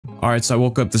All right, so I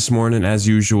woke up this morning as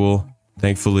usual,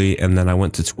 thankfully, and then I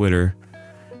went to Twitter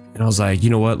and I was like,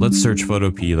 you know what? Let's search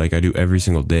Photopea like I do every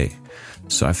single day.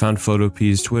 So I found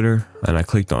Photopea's Twitter and I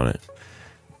clicked on it.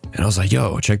 And I was like,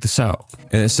 yo, check this out.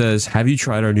 And it says, have you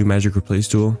tried our new magic replace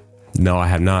tool? No, I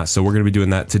have not. So we're going to be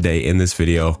doing that today in this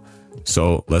video.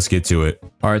 So let's get to it.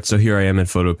 All right, so here I am in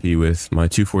Photopea with my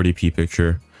 240p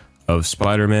picture of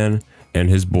Spider-Man and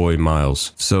his boy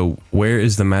Miles. So where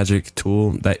is the magic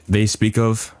tool that they speak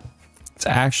of? It's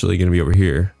actually going to be over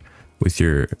here with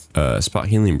your spot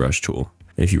healing brush tool.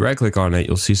 If you right click on it,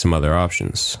 you'll see some other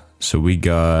options. So we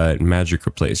got magic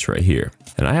replace right here.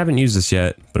 And I haven't used this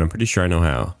yet, but I'm pretty sure I know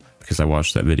how because I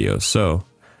watched that video. So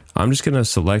I'm just going to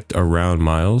select around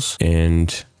Miles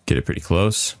and get it pretty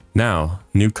close. Now,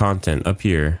 new content up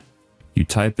here, you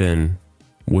type in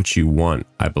what you want,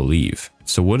 I believe.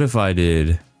 So what if I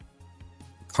did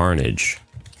Carnage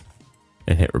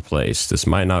and hit replace? This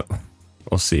might not,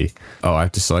 we'll see. Oh, I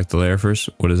have to select the layer first.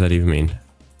 What does that even mean?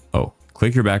 Oh,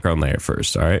 click your background layer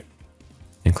first, all right?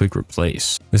 And click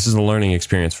replace. This is a learning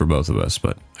experience for both of us,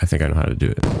 but I think I know how to do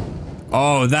it.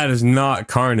 Oh, that is not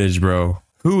Carnage, bro.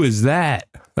 Who is that?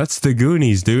 That's the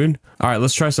Goonies, dude. All right,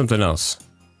 let's try something else.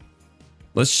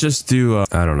 Let's just do,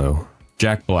 I don't know,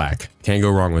 Jack Black. Can't go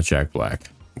wrong with Jack Black.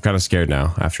 I'm kind of scared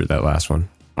now after that last one.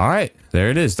 All right, there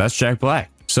it is. That's Jack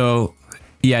Black. So,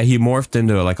 yeah, he morphed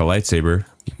into like a lightsaber,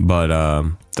 but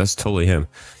that's totally him.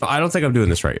 I don't think I'm doing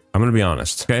this right. I'm going to be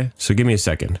honest, okay? So give me a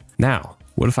second. Now,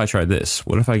 what if I tried this?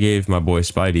 What if I gave my boy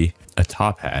Spidey a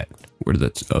top hat? Where did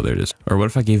that, oh, there it is. Or what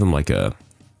if I gave him like a,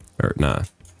 or nah,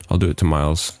 I'll do it to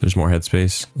Miles. There's more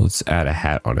headspace. Let's add a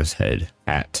hat on his head.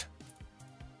 Hat.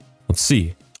 Let's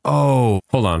see. Oh,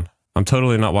 hold on. I'm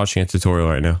totally not watching a tutorial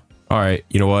right now. All right,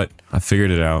 you know what? I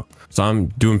figured it out. So I'm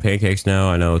doing pancakes now.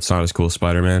 I know it's not as cool as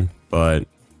Spider-Man, but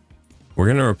we're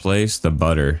going to replace the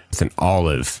butter with an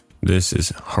olive. This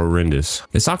is horrendous.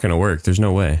 It's not going to work. There's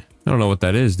no way. I don't know what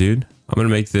that is, dude. I'm going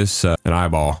to make this an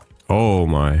eyeball. Oh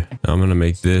my. I'm going to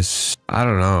make this, I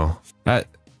don't know. That,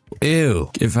 ew.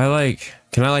 If I like,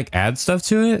 can I like add stuff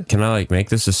to it? Can I like make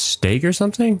this a steak or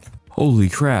something? Holy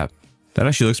crap. That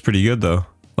actually looks pretty good though.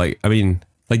 Like, I mean,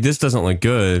 like this doesn't look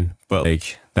good, but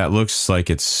like that looks like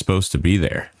it's supposed to be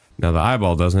there. Now the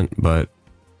eyeball doesn't, but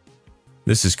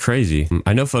this is crazy.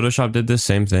 I know Photoshop did this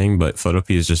same thing, but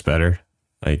Photopea is just better.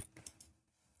 Like,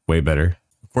 way better.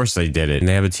 Of course they did it. And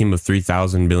they have a team of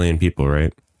 3,000 billion people,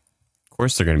 right? Of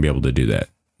course they're going to be able to do that.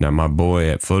 Now my boy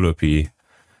at Photopea,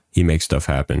 he makes stuff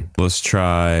happen. Let's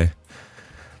try,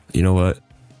 you know what?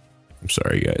 I'm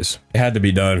sorry, guys. It had to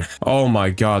be done. Oh my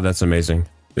God, that's amazing.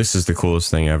 This is the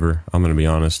coolest thing ever. I'm going to be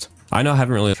honest. I know I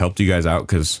haven't really helped you guys out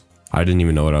because I didn't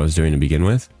even know what I was doing to begin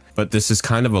with. But this is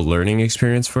kind of a learning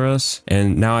experience for us.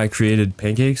 And now I created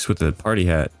pancakes with a party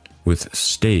hat, with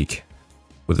steak,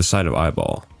 with a side of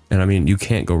eyeball. And I mean, you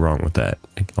can't go wrong with that.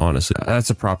 Honestly, that's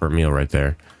a proper meal right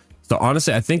there. So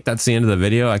honestly, I think that's the end of the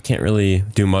video. I can't really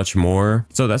do much more.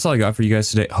 So that's all I got for you guys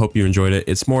today. Hope you enjoyed it.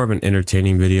 It's more of an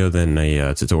entertaining video than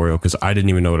a tutorial because I didn't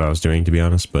even know what I was doing, to be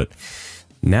honest. But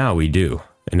now we do.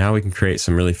 And now we can create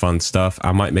some really fun stuff.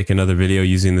 I might make another video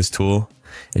using this tool.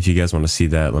 If you guys want to see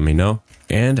that, let me know.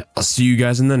 And I'll see you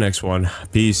guys in the next one.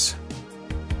 Peace.